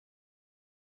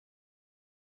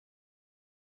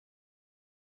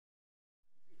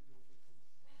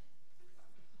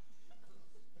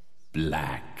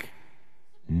Black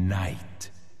Knight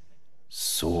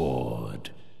Sword.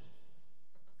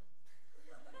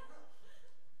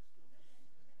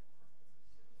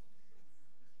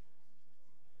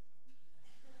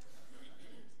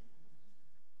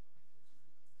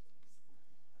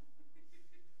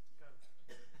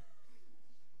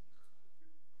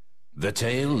 The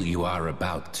tale you are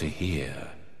about to hear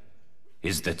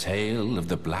is the tale of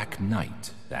the Black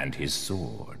Knight and his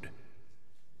sword.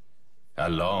 A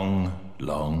long,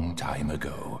 long time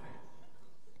ago.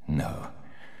 No,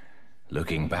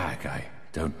 looking back, I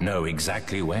don't know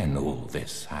exactly when all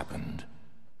this happened.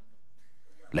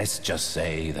 Let's just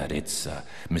say that it's a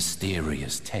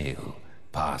mysterious tale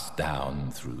passed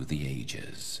down through the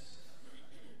ages.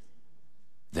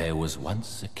 There was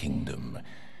once a kingdom,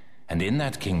 and in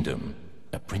that kingdom,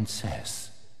 a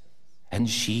princess. And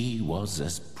she was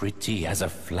as pretty as a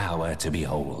flower to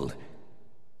behold.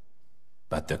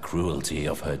 But the cruelty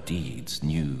of her deeds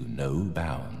knew no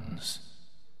bounds.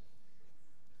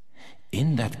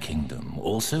 In that kingdom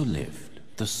also lived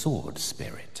the Sword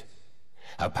Spirit,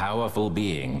 a powerful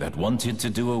being that wanted to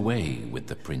do away with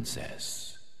the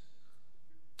princess.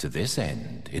 To this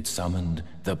end, it summoned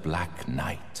the Black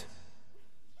Knight.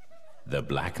 The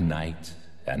Black Knight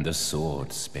and the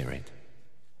Sword Spirit,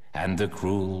 and the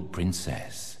cruel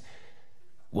princess.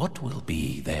 What will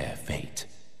be their fate?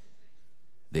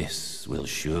 This will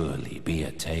surely be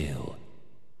a tale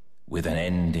with an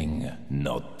ending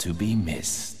not to be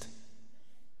missed.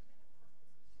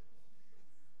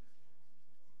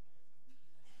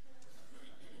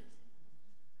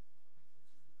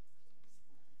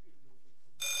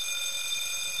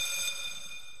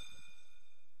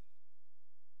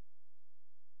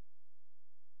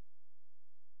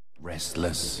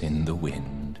 Restless in the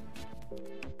wind,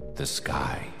 the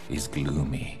sky is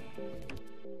gloomy.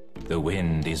 The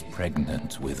wind is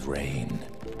pregnant with rain.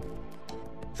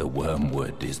 The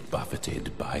wormwood is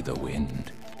buffeted by the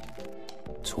wind,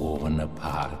 torn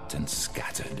apart and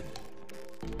scattered,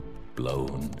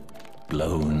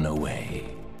 blown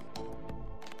away.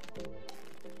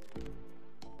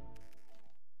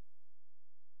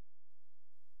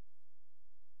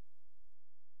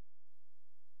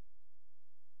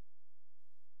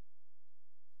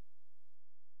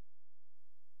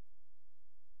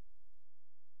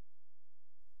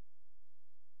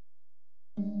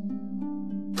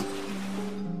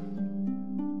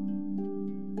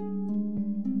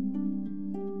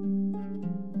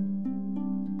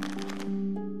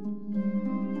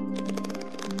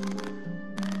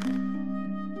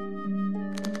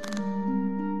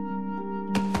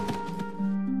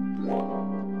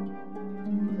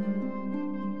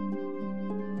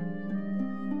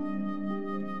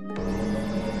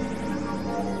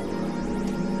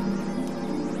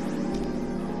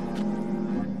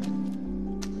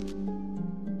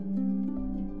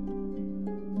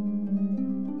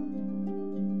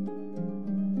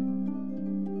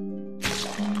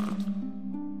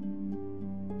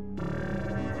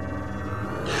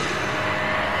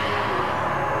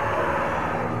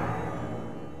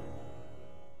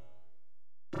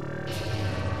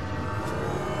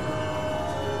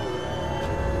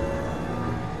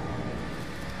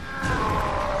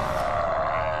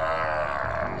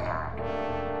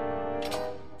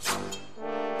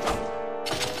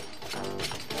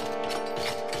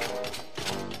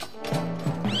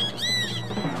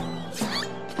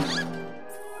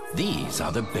 These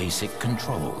are the basic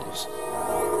controls.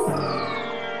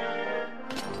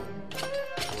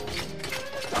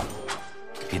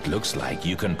 It looks like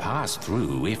you can pass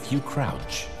through if you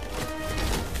crouch.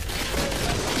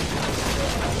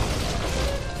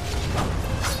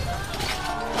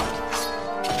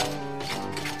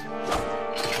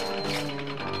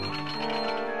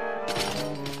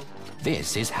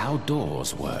 This is how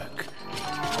doors work.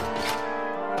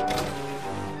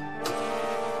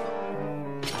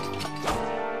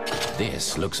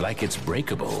 This looks like it's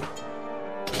breakable.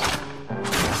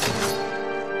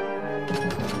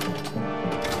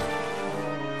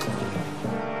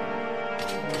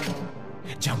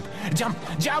 Jump, jump,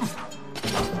 jump!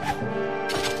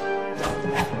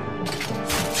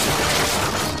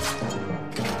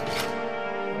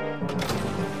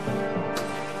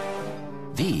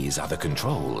 These are the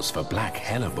controls for Black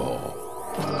Hellebore.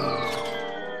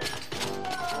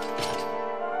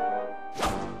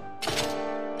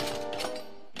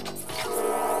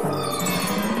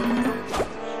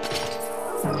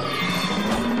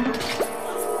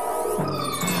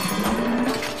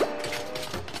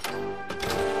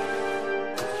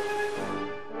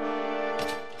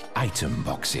 Item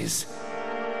boxes.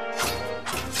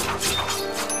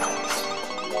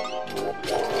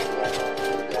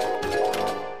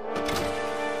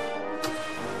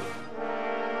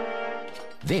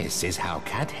 This is how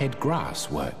cathead grass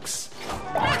works.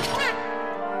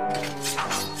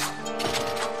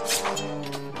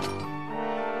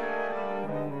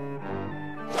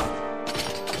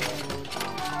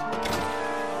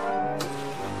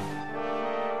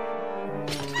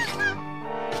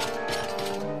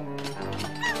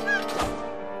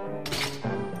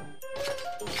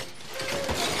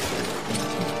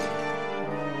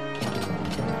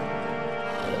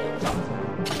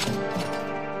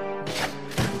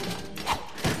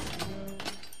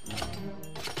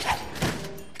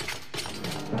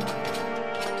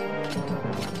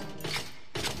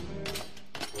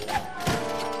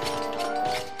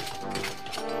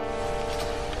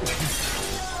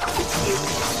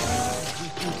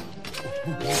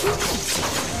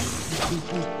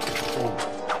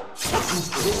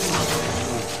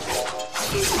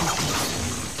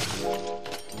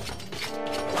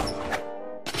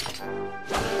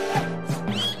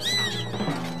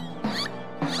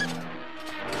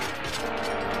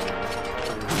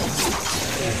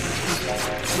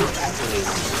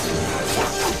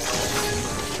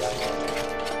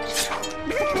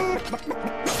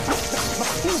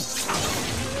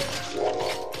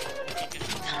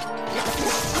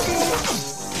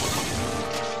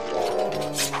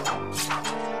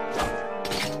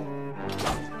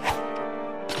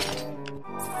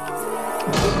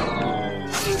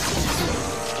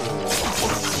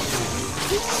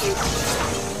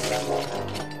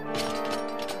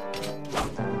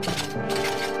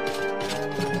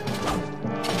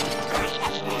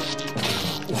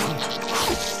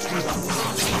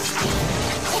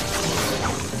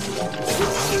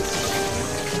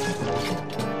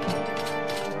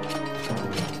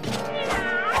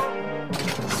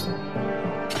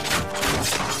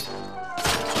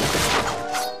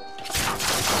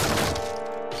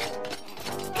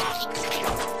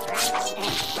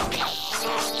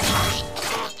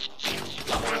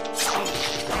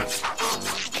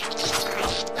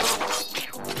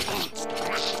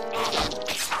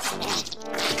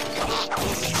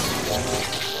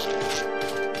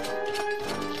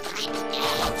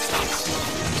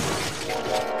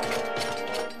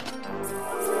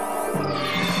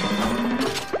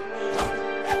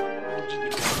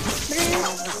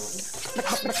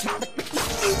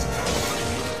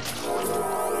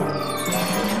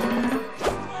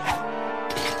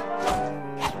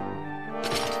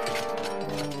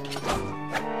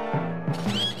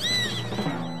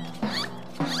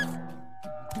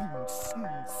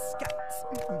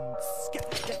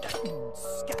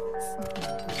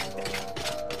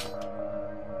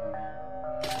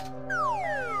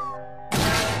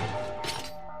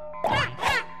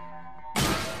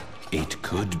 It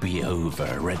could be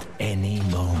over at any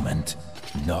moment.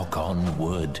 Knock on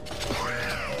wood.